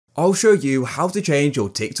I'll show you how to change your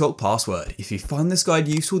TikTok password. If you find this guide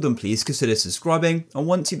useful, then please consider subscribing, and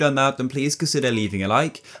once you've done that, then please consider leaving a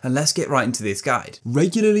like, and let's get right into this guide.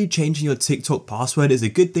 Regularly changing your TikTok password is a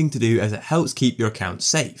good thing to do as it helps keep your account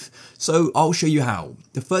safe. So I'll show you how.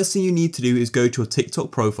 The first thing you need to do is go to your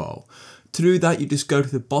TikTok profile. To do that, you just go to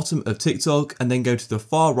the bottom of TikTok and then go to the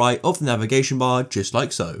far right of the navigation bar, just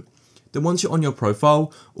like so. Then once you're on your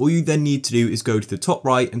profile, all you then need to do is go to the top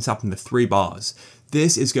right and tap on the three bars.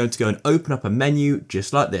 This is going to go and open up a menu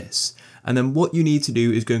just like this. And then what you need to do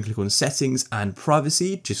is go and click on settings and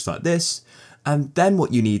privacy, just like this. And then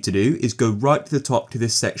what you need to do is go right to the top to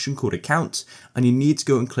this section called account, and you need to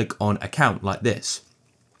go and click on account like this.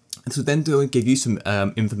 And so then they'll give you some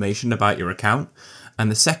information about your account. And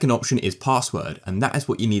the second option is password, and that is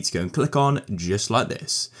what you need to go and click on, just like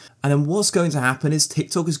this. And then what's going to happen is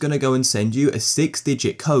TikTok is going to go and send you a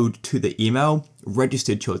 6-digit code to the email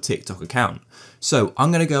registered to your TikTok account. So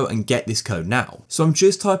I'm going to go and get this code now. So I'm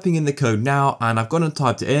just typing in the code now, and I've gone and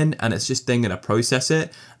typed it in, and it's just then going to process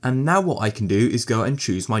it. And now what I can do is go and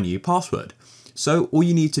choose my new password. So all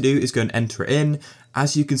you need to do is go and enter it in.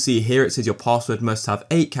 As you can see here, it says your password must have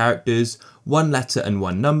 8 characters, 1 letter and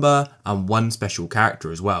 1 number, and 1 special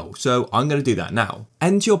character as well. So I'm going to do that now.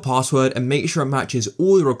 Enter your password and make sure it matches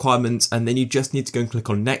all the requirements, and then you just need to go and click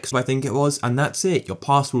on next, I think it was, and that's it. Your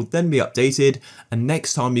password will then be updated, and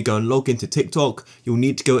next time you go and log into TikTok, you'll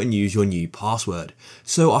need to go and use your new password.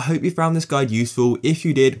 So I hope you found this guide useful. If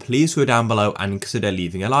you did, please go down below and consider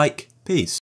leaving a like. Peace.